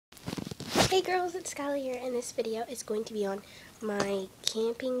Hey girls, it's Skylar here, and this video is going to be on my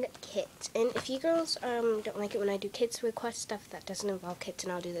camping kit. And if you girls don't like it when I do kids, request stuff that doesn't involve kits,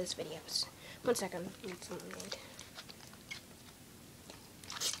 and I'll do those videos. 1 second, I need some lemonade.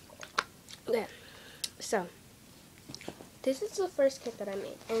 Okay, so this is the first kit that I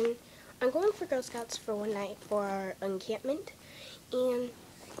made, and I'm going for Girl Scouts for one night for our encampment. And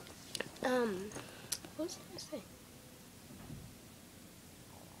what was I gonna say?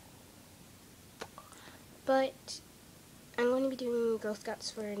 But I'm going to be doing Girl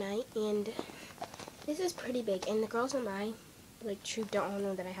Scouts for a night, and this is pretty big, and the girls in my troop don't all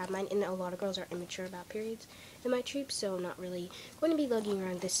know that I have mine, and a lot of girls are immature about periods in my troop, so I'm not really going to be lugging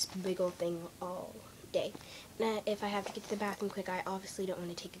around this big old thing all day. Now, if I have to get to the bathroom quick, I obviously don't want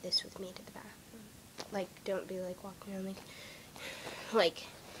to take this with me to the bathroom. Like, don't be like walking around like,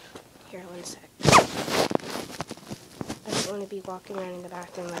 here, 1 sec. I don't want to be walking around in the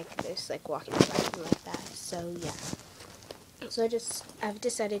bathroom like this, like walking to the bathroom like that, so yeah. So I've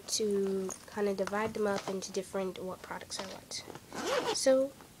decided to kind of divide them up into different what products I want.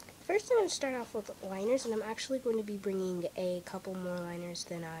 So first I'm going to start off with liners, and I'm actually going to be bringing a couple more liners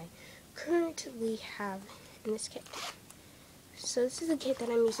than I currently have in this kit. So this is a kit that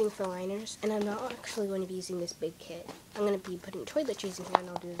I'm using for liners, and I'm not actually going to be using this big kit. I'm going to be putting toiletries in here, and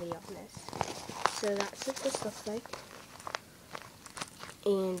I'll do a video on this. So that's what this looks like.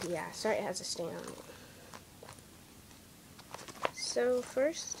 And yeah, sorry it has a stain on it. So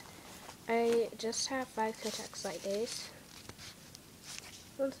first, I just have 5 Kotex Light Days.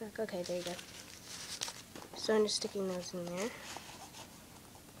 1 sec, okay, there you go. So I'm just sticking those in there.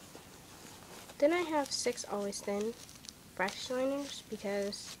 Then I have 6 Always Thin fresh liners,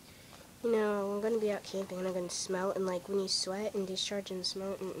 because, you know, I'm going to be out camping and I'm going to smell, and like when you sweat and discharge and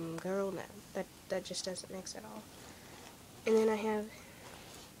smell, girl, no, that just doesn't mix at all. And then I have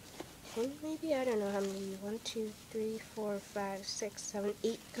 10, maybe, I don't know how many, 1, 2, 3, 4, 5, 6, 7,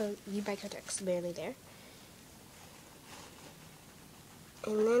 8 U by Kotex, barely there.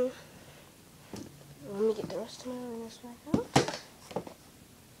 And then, let me get the rest of my liners back out.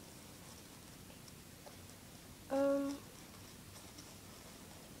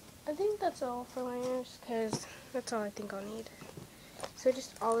 I think that's all for liners, because that's all I think I'll need. So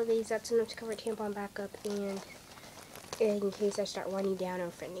just all of these, that's enough to cover tampon backup, and in case I start winding down or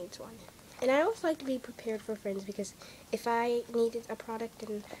a friend needs one. And I always like to be prepared for friends, because if I needed a product,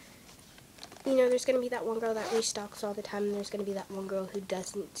 and you know, there's going to be that one girl that restocks all the time, and there's going to be that one girl who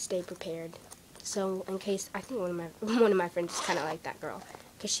doesn't stay prepared. So in case, I think one of my friends is kind of like that girl,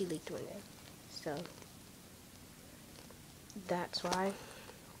 because she leaked one day. So that's why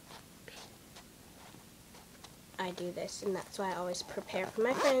I do this, and that's why I always prepare for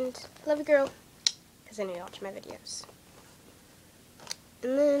my friend. Love you, girl, because I know you watch my videos.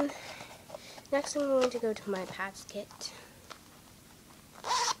 And then next I'm going to go to my pads kit.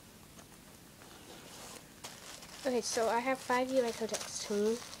 Okay, so I have 5 UI Kotex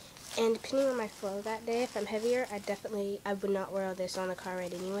Tween, and depending on my flow that day, if I'm heavier, I would not wear all this on the car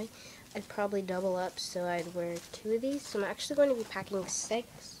ride anyway. I'd probably double up, so I'd wear 2 of these. So I'm actually going to be packing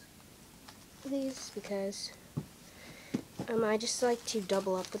 6 of these, because I just like to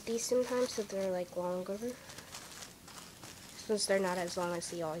double up with these sometimes, so they're like longer, since they're not as long as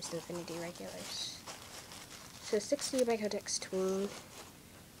the Always Infinity regulars. So 6 U by Kotex Tween.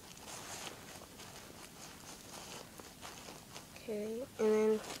 Okay, and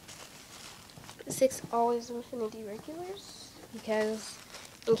then 6 Always Infinity regulars, because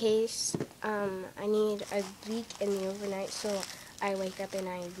in case I need a week in the overnight, so I wake up and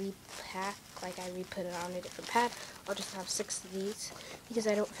I repack, like I re-put it on a different pad, I'll just have 6 of these, because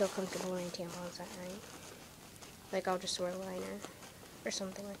I don't feel comfortable wearing tampons at night. Like, I'll just wear a liner or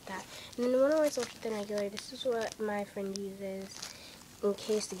something like that. And then the one Always Ultra Thin regular, this is what my friend uses in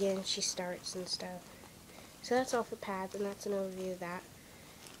case, again, she starts and stuff. So that's all for pads, and that's an overview of that.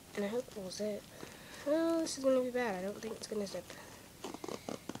 And I hope it will zip. Oh, this is going to be bad. I don't think it's going to zip.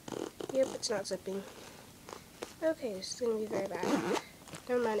 Yep, it's not zipping. Okay, this is going to be very bad.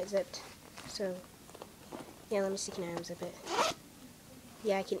 Never mind, it zipped. So, yeah, let me see, can I unzip it?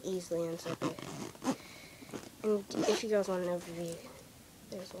 Yeah, I can easily unzip it. And if you girls want an overview,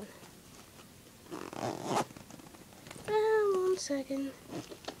 there's one. 1 second.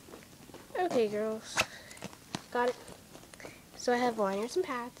 Okay, girls. Got it. So I have liners and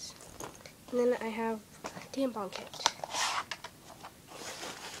pads. And then I have tampon kit.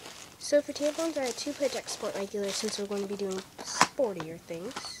 So for tampons, I have 2 Kotex Sport regulars, since we're going to be doing sportier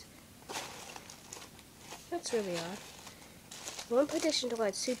things. That's really odd. 1 Petition to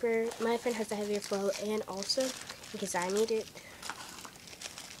Light Super. My friend has a heavier flow, and also, because I need it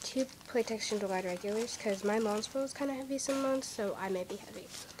 2 Playtex Gentle Glide regulars, because my mom's bowl is kind of heavy some months, so I may be heavy.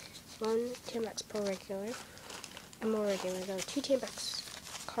 1 Tampax Pro regular, and more regular though, 2 Tampax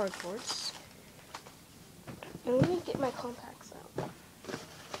cardboards. And let me get my compacts out.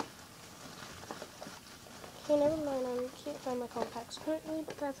 Okay, never mind, I can't find my compacts currently,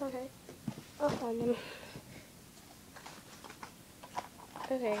 but that's okay. I'll find them.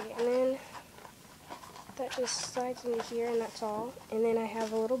 Okay, and then that just slides into here, and that's all. And then I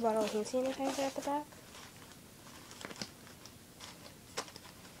have a little bottle of hand sanitizer at the back.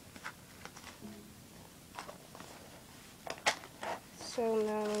 So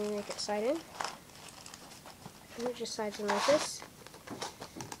now let me make it slide in. And it just slides in like this.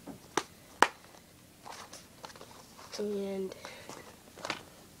 And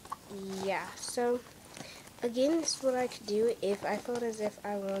yeah, so again, this is what I could do if I felt as if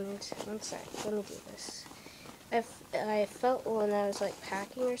I wanted. One sec, let me do this. I felt when I was like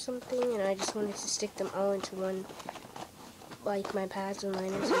packing or something, and I just wanted to stick them all into one, like my pads and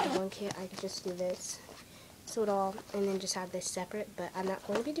liners into one kit, I could just do this. So it all, and then just have this separate, but I'm not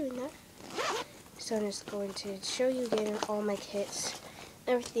going to be doing that. So I'm just going to show you again all my kits,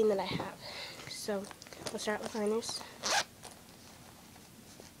 everything that I have. So we'll start with liners.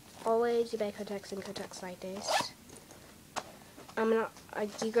 Always you buy Kotex and Kotex Light Days.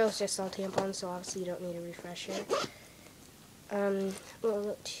 You girls just sell tampons, so obviously you don't need a refresher.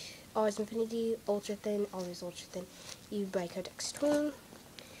 Always Infinity, Ultra Thin, always Ultra Thin. You buy Kotex Twin.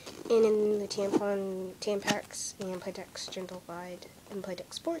 And in the Tampax and Playtex Gentle Glide and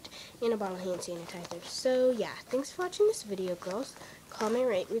Playtex Sport, and a bottle of hand sanitizer. So yeah, thanks for watching this video, girls. Comment,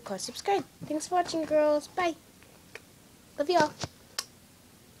 rate, request, subscribe. Thanks for watching, girls. Bye. Love y'all.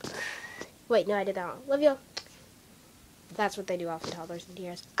 Wait, no, I did that wrong. Love y'all. That's what they do off of Toddlers and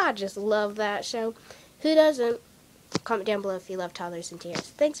Tears. I just love that show. Who doesn't? Comment down below if you love Toddlers and Tears.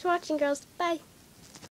 Thanks for watching, girls. Bye.